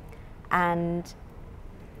 and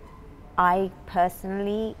I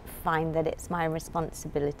personally find that it's my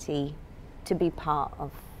responsibility to be part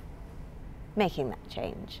of making that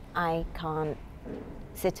change. I can't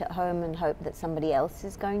sit at home and hope that somebody else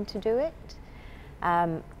is going to do it.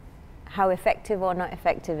 How effective or not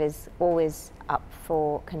effective is always up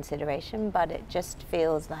for consideration, but it just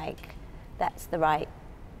feels like that's the right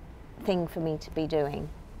thing for me to be doing.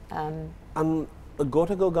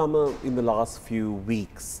 Gota Go Gama, in the last few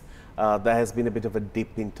weeks, there has been a bit of a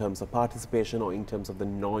dip in terms of participation or in terms of the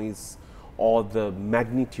noise or the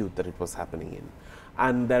magnitude that it was happening in.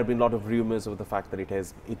 And there have been a lot of rumors of the fact that it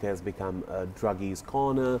has become a druggies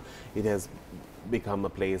corner, it has become a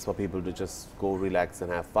place for people to just go relax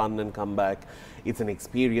and have fun and come back. It's an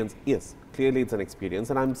experience. Yes, clearly it's an experience,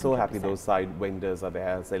 and I'm so 100%. Happy those side vendors are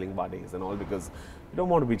there selling buddies and all, because you don't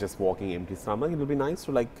want to be just walking empty stomach. It will be nice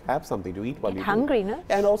to like have something to eat while you're hungry, no?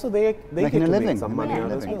 And also they get to make some money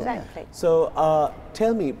out as well. Exactly. So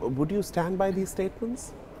tell me, would you stand by these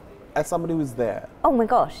statements as somebody who's there? Oh my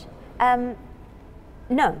gosh,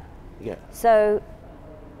 no. Yeah. So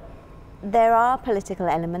there are political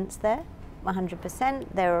elements there, 100%.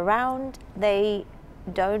 They're around. They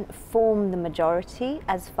don't form the majority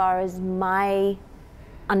as far as my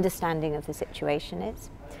understanding of the situation is.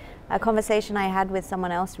 A conversation I had with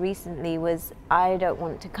someone else recently was, I don't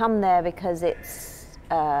want to come there because it's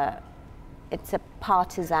a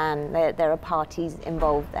partisan, there are parties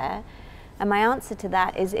involved there. And my answer to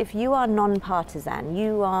that is, if you are non-partisan,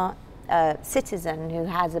 you are a citizen who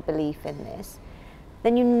has a belief in this,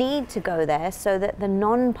 then you need to go there so that the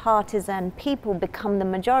non-partisan people become the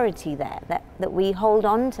majority there, that we hold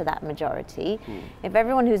on to that majority. If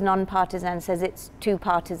everyone who's non-partisan says it's too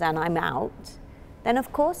partisan, I'm out, then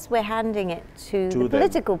of course we're handing it to the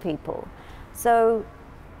political people. So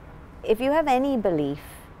if you have any belief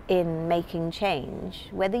in making change,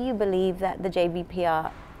 whether you believe that the JVP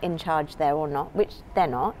are in charge there or not, which they're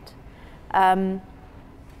not,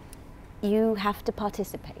 you have to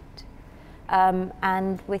participate.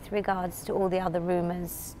 And with regards to all the other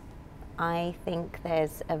rumours, I think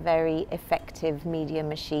there's a very effective media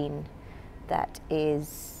machine that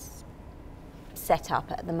is set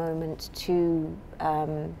up at the moment to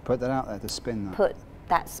put that out there, to spin that. Put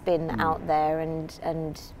that spin out there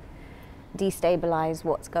and destabilise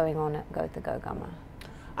what's going on at Gota Go Gama.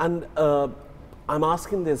 And I'm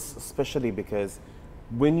asking this especially because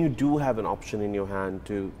when you do have an option in your hand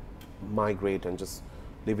to migrate and just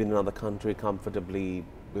live in another country comfortably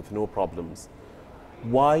with no problems,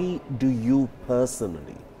 why do you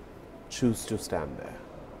personally choose to stand there?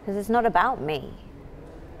 Because it's not about me.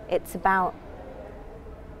 It's about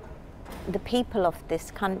the people of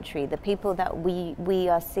this country, the people that we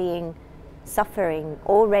are seeing suffering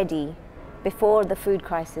already before the food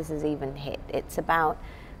crisis has even hit. It's about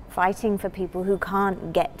fighting for people who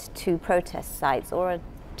can't get to protest sites or are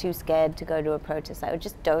too scared to go to a protest site or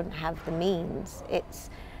just don't have the means. It's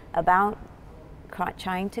about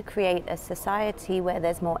trying to create a society where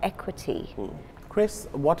there's more equity. Chris,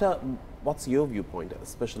 what's your viewpoint,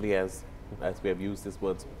 especially as we have used these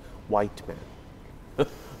words, white man?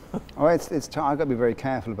 Oh, I've got to be very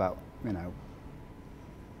careful about, you know,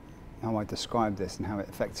 how I describe this and how it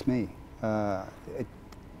affects me.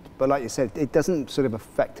 But like you said, it doesn't sort of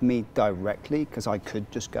affect me directly because I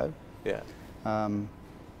could just go. Yeah.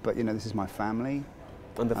 But you know, this is my family.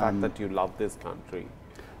 And the fact that you love this country.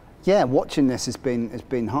 Yeah, watching this has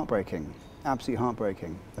been heartbreaking, absolutely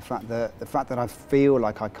heartbreaking. The fact that I feel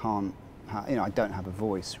like I can't, you know, I don't have a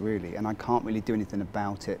voice really, and I can't really do anything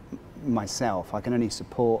about it myself. I can only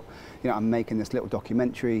support, you know, I'm making this little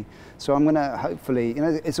documentary, so I'm going to hopefully, you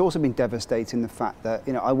know, it's also been devastating the fact that,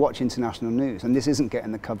 you know, I watch international news and this isn't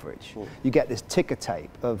getting the coverage. You get this ticker tape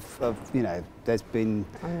of you know, there's been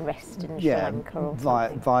unrest in Sri Lanka or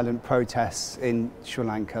violent protests in Sri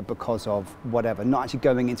Lanka because of whatever, not actually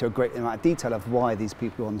going into a great amount of detail of why these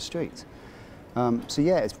people are on the streets. So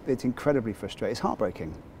yeah, it's incredibly frustrating. It's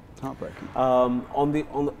heartbreaking. Heartbreaking.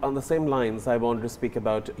 On the same lines, I wanted to speak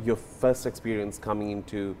about your first experience coming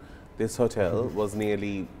into this hotel was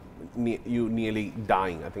nearly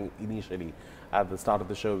dying. I think initially at the start of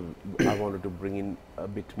the show, I wanted to bring in a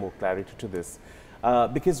bit more clarity to this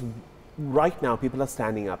because right now people are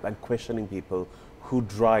standing up and questioning people who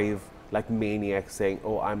drive like maniacs, saying,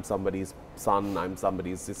 "Oh, I'm somebody's son, I'm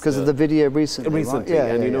somebody's sister." Because of the video recently, right? Yeah,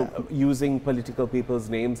 and you know, using political people's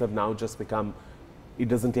names have now just become. It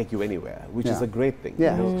doesn't take you anywhere, which is a great thing.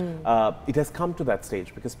 Yeah. You know? It has come to that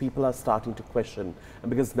stage because people are starting to question, and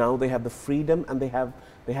because now they have the freedom and they have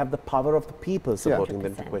the power of the people supporting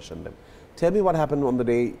them to question them. Tell me what happened on the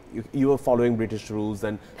day you were following British rules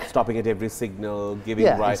and stopping at every signal, giving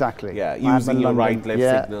using your right-left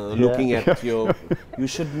signal, looking at your. You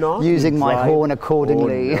should not using my horn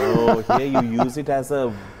accordingly. Oh, no, here you use it as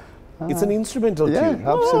a. It's an instrumental tune.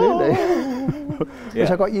 Yeah, absolutely. Which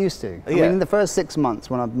I got used to. I mean, in the first 6 months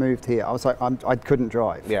when I moved here, I was like, I couldn't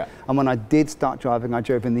drive. Yeah. And when I did start driving, I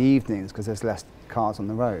drove in the evenings because there's less cars on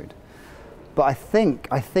the road. But I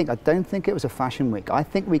don't think it was a fashion week. I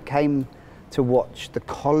think we came to watch the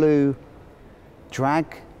Kolu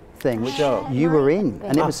drag thing, which you were in,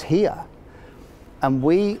 and it was here. And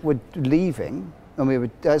we were leaving, and we were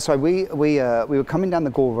coming down the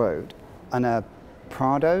Gore Road, and a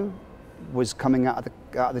Prado was coming out of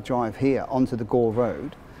the drive here onto the Gore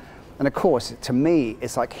Road, and of course to me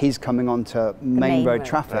it's like he's coming onto main road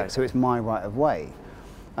traffic, so it's my right of way,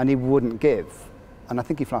 and he wouldn't give, and I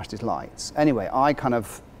think he flashed his lights. Anyway, I kind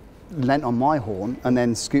of leant on my horn and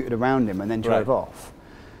then scooted around him and then drove off,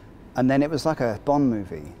 and then it was like a Bond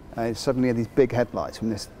movie. Suddenly had these big headlights from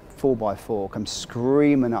this 4x4 comes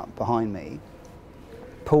screaming up behind me,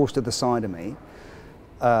 pulls to the side of me,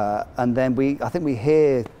 and then I think we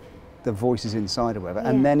hear the voices inside or whatever,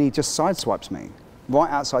 and then he just sideswipes me right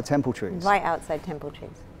outside Temple Trees. Right outside Temple Trees.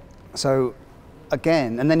 So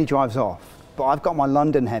again, and then he drives off. But I've got my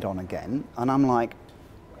London head on again, and I'm like,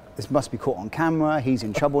 this must be caught on camera. He's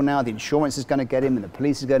in trouble now. The insurance is going to get him, and the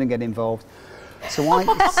police is going to get involved. So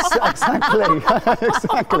exactly.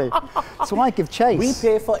 So I give chase. We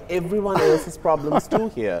pay for everyone else's problems too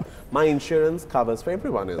here. My insurance covers for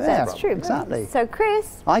everyone else's problems. That's true. Exactly. So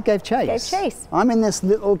Chris, I gave chase. I'm in this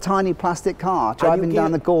little tiny plastic car driving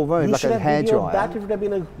down the Gore Road like a hairdryer. That would have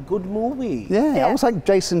been a good movie. Yeah, I was like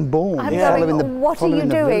Jason Bourne. What are you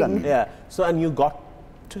doing? Yeah. So and you got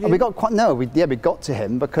to him. We got to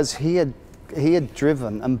him because he had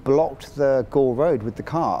driven and blocked the Gore Road with the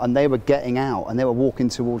car, and they were getting out and they were walking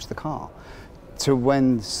towards the car. To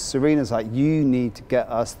when Serena's like, "You need to get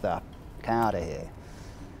us the out of here,"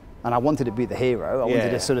 and I wanted to be the hero. I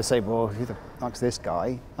wanted to sort of say, "Well, who the fuck's this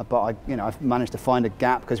guy?" But I managed to find a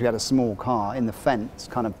gap because we had a small car in the fence.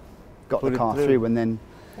 Kind of got the car through and then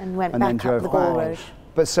drove up the Gore Road.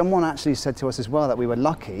 But someone actually said to us as well that we were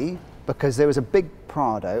lucky because there was a big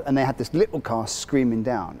Prado and they had this little car screaming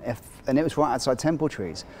down. And it was right outside Temple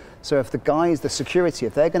Trees. So if the security,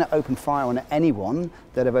 if they're going to open fire on anyone,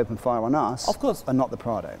 they'd have opened fire on us. Of course. And not the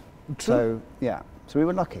Prado. True. So, yeah. So we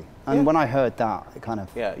were lucky. And when I heard that, it kind of...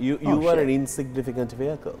 Yeah, you oh, were shit. an insignificant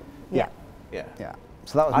vehicle. Yeah. Yeah. Yeah.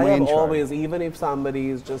 So that was I my have intro. always, even if somebody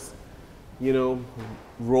is just, you know,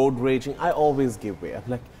 road raging, I always give way. I'm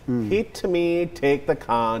like, hit me, take the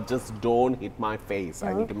car, just don't hit my face.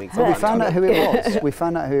 I need to make some We money. found out who it was. We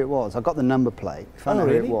found out who it was. I got the number plate. We found out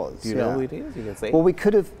really? who it was. Do you know who it is? You can say. Well, we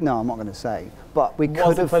could have... No, I'm not going to say. But we could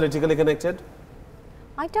Was it have... politically connected?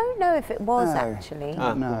 I don't know if it was No. actually.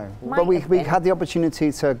 No, Might but we have been. had the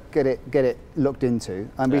opportunity to get it looked into,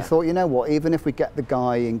 and we thought, you know what, even if we get the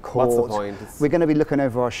guy in court, What's the point? we're going to be looking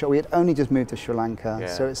over our shoulder. We had only just moved to Sri Lanka, Yeah,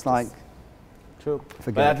 so it's like, True.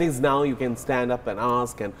 Forget But it. at least now you can stand up and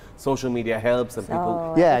ask, and social media helps, and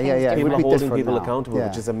people yeah. everything's It people would are be holding different people now. accountable, Yeah.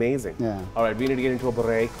 which is amazing. Yeah. All right, we need to get into a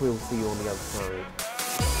break. We'll see you on the other side.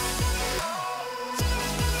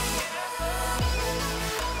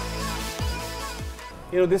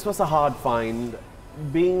 You know, this was a hard find.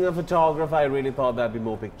 Being a photographer, I really thought there'd be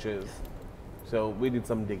more pictures. So we did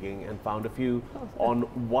some digging and found a few on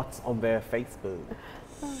what's on their Facebook.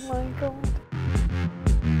 Oh my god.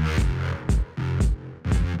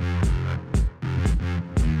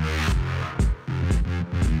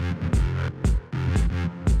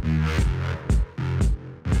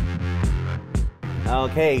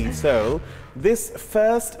 Okay, so this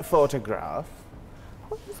first photograph,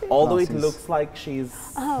 although it Glasses. looks like she's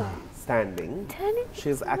standing, Turn it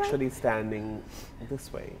she's right. actually standing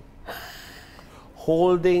this way,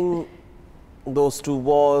 holding those two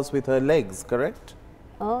walls with her legs, correct?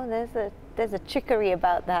 Oh, there's a trickery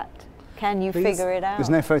about that. Can you Please. figure it out? there's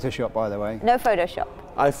no Photoshop, by the way. No Photoshop.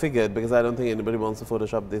 I figured, because I don't think anybody wants to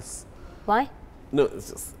Photoshop this. Why? No,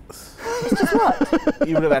 it's just... It's just what?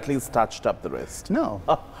 You would have at least touched up the rest. No.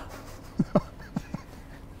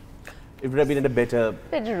 It would have been a better...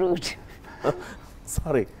 Bit rude.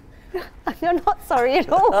 Sorry. You're not sorry at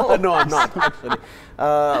all. No, I'm not, actually.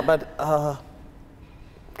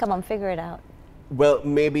 Come on, figure it out. Well,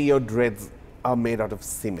 maybe your dreads are made out of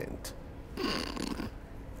cement.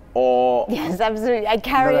 Or... Yes, absolutely. I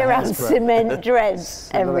carry Another around hairspray. cement dreads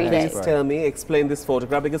every Another day. Please tell me, explain this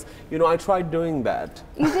photograph, because, you know, I tried doing that.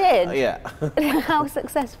 You did? Yeah. How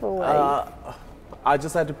successful were you? I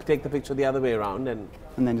just had to take the picture the other way around and...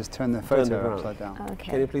 And then just turn the Turn it photo around. upside down.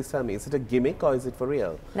 Okay. Can you please tell me, is it a gimmick or is it for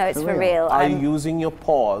real? No, it's For for real? real. Are you using your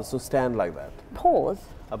paws to stand like that? Pause?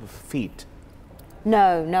 Of feet?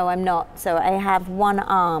 No, no, I'm not. So I have one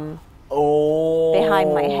arm. Oh.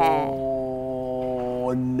 Behind my hair.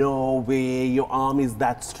 Oh, no way. Your arm is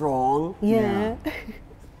that strong? Yeah.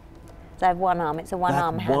 So I have one arm. It's a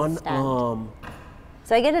one-arm That one handstand. arm.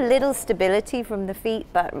 So I get a little stability from the feet,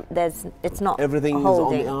 but it's not Everything is on the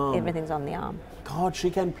holding. arm. Everything's on the arm. God, she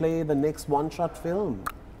can play the next one-shot film.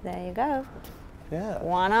 There you go. Yeah.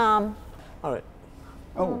 One arm. All right.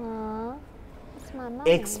 Oh, That's my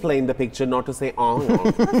mummy. Explain the picture, not to say oh.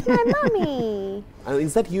 That's my mummy.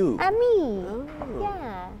 Is that you? And me.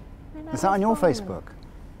 Yeah. And I is that on was your born. Facebook?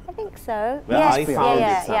 I think so. Well, yes, I yeah, found it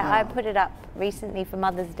yeah, somehow. yeah. I put it up recently for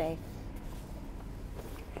Mother's Day.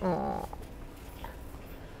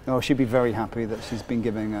 Oh, she'd be very happy that she's been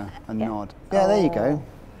giving a nod. Yeah, there you go.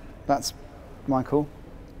 That's Michael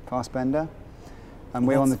Fassbender. And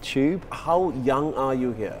we're on the tube. How young are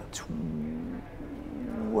you here?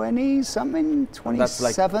 20-something, that's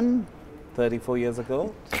like- 27. 34 years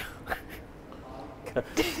ago?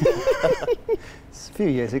 It's a few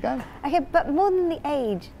years ago. Okay, but more than the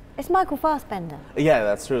age. It's Michael Fassbender. Yeah,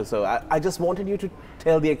 that's true. So I just wanted you to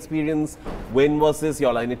tell the experience. When was this?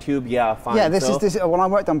 You're in a tube? Yeah, fine. Yeah, this so, is this. When I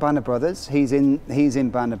worked on Band of Brothers, he's in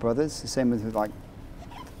Band of Brothers. The same with like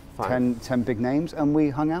Fine. 10 big names, and we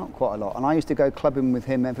hung out quite a lot. And I used to go clubbing with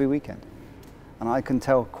him every weekend. And I can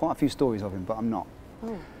tell quite a few stories of him, but I'm not.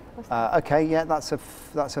 Okay, yeah, that's a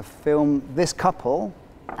film. This couple,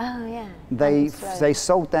 Oh yeah. they Slow.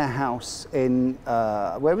 sold their house in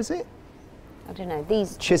where was it? I don't know.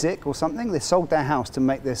 These. Chiswick or something. They sold their house to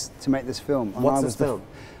make this film. And What's I this was the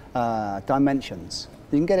film? Dimensions.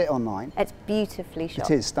 You can get it online. It's beautifully shot.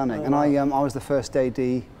 It is stunning, and I was the first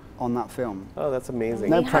AD on that film. Oh, that's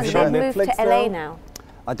amazing. No He has- pressure. They've moved Netflix to LA now.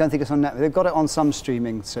 I don't think it's on Netflix. They've got it on some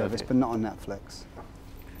streaming service, Okay. but not on Netflix.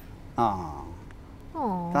 Ah,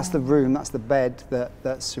 Aww. that's the room. That's the bed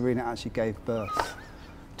that Serena actually gave birth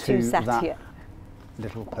To that Satya.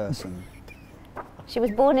 little person She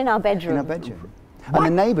was born in our bedroom. in our bedroom. And the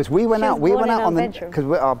neighbours, we went She out. was We born went in out our on the bedroom. because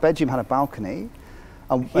our bedroom had a balcony.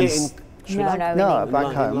 And Here and in s- Sri No, Lanka? no. no, in back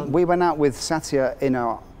London, home. London. We went out with Satya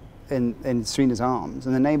in Serena's arms,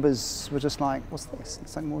 and the neighbours were just like, "What's this?"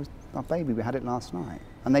 It's like, well, our baby. We had it last night,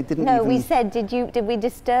 and they didn't. No, even, we said, did we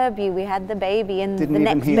disturb you? We had the baby in the Didn't even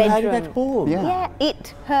next hear. bedroom. You had it at home? Yeah. Yeah,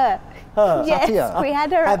 her. Her. Yes, Satya. we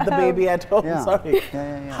had her Had at the home. baby at home, Yeah. sorry. Yeah,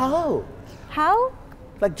 yeah, yeah. How? How?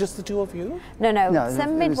 Like just the two of you? No, No, it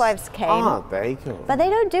some was- midwives came, Ah, there you go. but they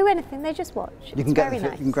don't do anything. They just watch. You can It's get very the,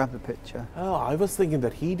 nice. you can grab the picture. Oh, I was thinking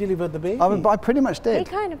that he delivered the baby. I pretty much did. He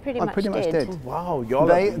kind of pretty I much pretty much did. did. Wow, y'all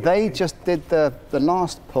They just did the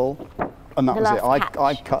last pull, and that The was it. last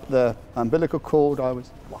I hatch. cut the umbilical cord. I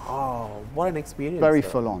was Wow, what an experience. very though.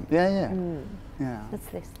 full on. Yeah, yeah, yeah. What's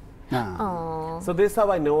this? Nah. Aw, So this is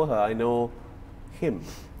how I know her. I know him.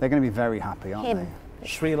 They're going to be very happy, aren't him. they?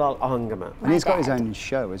 Srilal Ahangama. And he's got his dad. own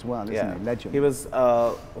show as well, isn't he? Legend. He was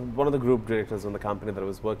one of the group directors in the company that I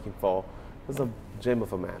was working for. He was a gem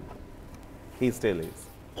of a man. He still is.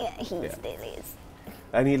 Yeah, he still is.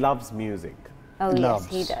 And he loves music. Oh Loves.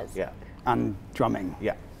 yes, he does. Yeah. And drumming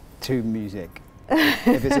Yeah. to music.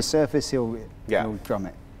 If it's a surface, he'll drum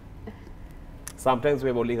it. Sometimes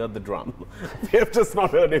we've only heard the drum. We have just not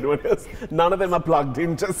heard anyone else. None of them are plugged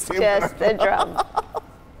in, just him. Just the drum.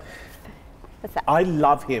 What's that? I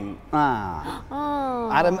love him. Ah.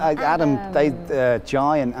 Oh, Adam,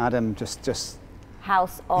 Jai and Adam just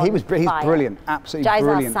House on he's fire. brilliant, absolutely Jai's our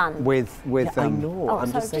brilliant son. with I know. Oh, I'm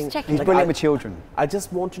sorry, just saying. just checking. he's like, brilliant I- with children. I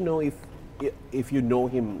just want to know if you know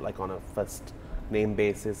him like on a first name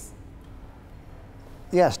basis.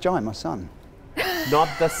 Yes, Jai, my son. Not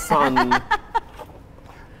the son.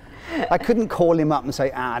 I couldn't call him up and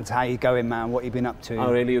say, Ads, how you going, man? What you been up to?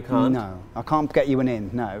 Oh, really? You can't? No, I can't get you an in.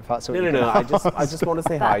 No, if that's what No, you no, no. can. I just want to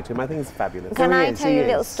say hi to him. I think it's fabulous. Can he I is, tell he you a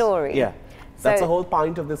little is. story? Yeah. That's So- the whole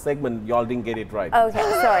point of this segment. Y'all didn't get it right. Okay,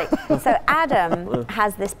 sorry. So Adam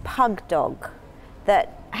has this pug dog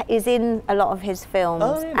that is in a lot of his films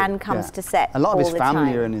Oh, really? and comes Yeah. to set A lot of all his the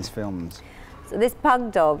family time. are in his films. So this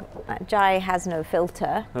pug dog, Jai has no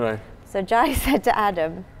filter. All right. So Jai said to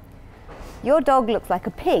Adam, "Your dog looks like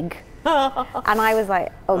a pig." And I was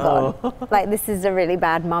like, "Oh God, like this is a really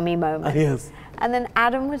bad mummy moment." Yes. And then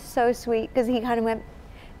Adam was so sweet because he kind of went,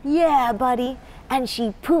 "Yeah, buddy," and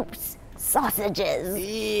she poops sausages.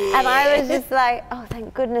 And I was just like, "Oh,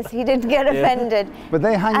 thank goodness he didn't get offended." But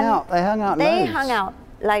they hung And out. They hung out They loads. hung out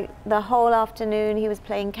like the whole afternoon. He was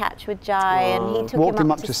playing catch with Jai, and he took Walked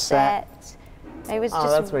him up to set. It was Oh,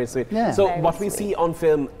 just that's very sweet. Yeah. So Very what we sweet. see on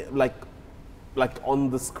film, like on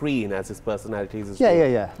the screen as his personalities is Yeah, true. yeah,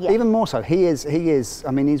 yeah, Yeah. Even more so. He is.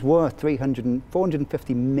 I mean, he's worth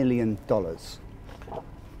 $450 million.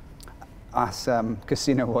 That's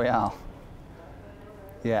Casino Royale.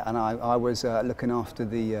 Yeah, and I was looking after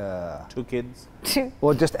the, 2 kids.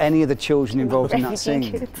 or just any of the children involved in that Refugee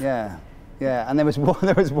scene. kids. Yeah, yeah. And there was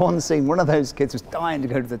one scene. One of those kids was dying to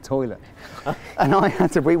go to the toilet, and I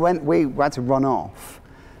had to. We had to run off,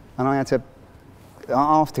 and I had to.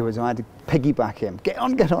 Afterwards, I had to piggyback him, get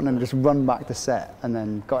on, and just run back to set, and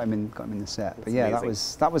then got him in the set. But That's yeah,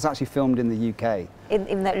 amazing. that was actually filmed in the UK.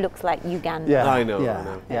 even though it looks like Uganda. Yeah, I know, Yeah, I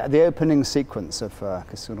know. yeah. The opening sequence of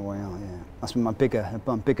Casino Royale. Yeah, that's my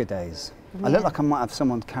bigger days. I look like I might have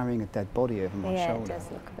someone carrying a dead body over my Yeah, it shoulder.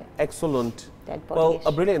 does look a bit Excellent. dead Well,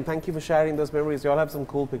 body-ish. brilliant. Thank you for sharing those memories. You all have some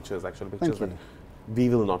cool pictures, actually, pictures you. that we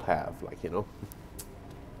will not have, like, you know.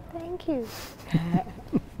 Thank you.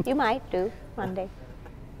 You might do one day.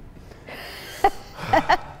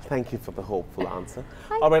 Thank you for the hopeful answer.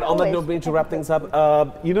 I All right, on that always note, we need to wrap things up.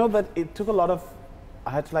 You know that it took a lot of, I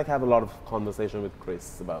had to like have a lot of conversation with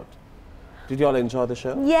Chris about, did you all enjoy the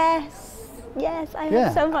show? Yes, I Yeah.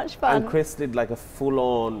 had so much fun. And Chris did like a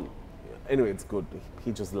full-on, anyway, it's good.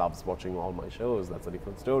 He just loves watching all my shows. That's a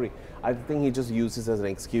different story. I think he just uses it as an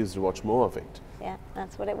excuse to watch more of it. Yeah,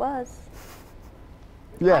 that's what it was.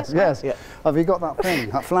 Yes, yes. Yeah. Have you got that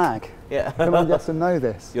thing, that flag? Yeah. Everyone gets to know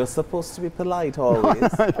this. You're supposed to be polite always.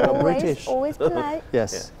 You're British. Always polite.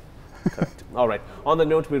 Yes. Correct. All right. On the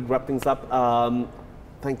note, we'll wrap things up.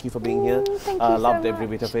 Thank you for being here. Thank you so Loved every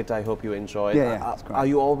much. bit of it. I hope you enjoyed. Yeah, yeah, it's great. Are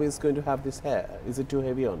you always going to have this hair? Is it too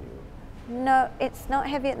heavy on you? No, it's not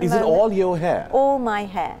heavy at the Is it moment. all your hair? All my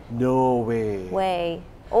hair. No way.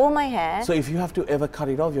 All my hair. So if you have to ever cut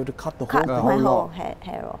it off, you have to cut the cut whole my thing. whole lot.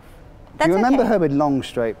 hair off. Do That's you remember okay. her with long,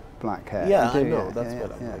 straight black hair? Yeah, You I do, know. yeah, That's yeah,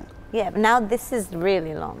 what I'm yeah. like. Yeah, but now this is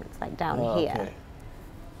really long. It's like down Oh, here. okay.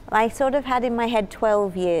 I sort of had in my head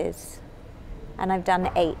 12 years, and I've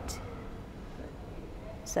done 8.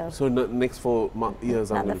 So So the next 4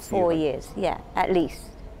 years, I'm another going to see 4 you. years, yeah, at least.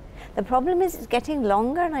 The problem is it's getting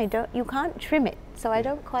longer, and you can't trim it, so I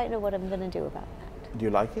don't quite know what I'm going to do about that. Do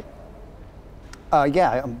you like it?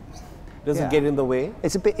 Yeah, Does Yeah. it get in the way?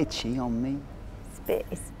 it's a bit itchy on me.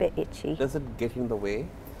 It's a bit itchy. Does it get in the way?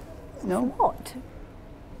 No, What?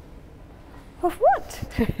 Of what?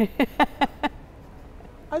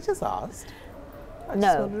 I just asked. I just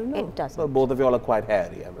No, wanted to know. it doesn't. Well, both of you all are quite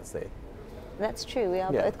hairy, I must say. That's true, we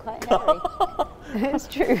are Yeah. both quite hairy. It's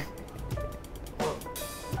true.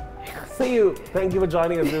 See you. Thank you for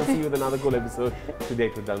joining us. We'll see you with another cool episode today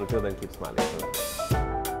with Danu. Till then, keep smiling.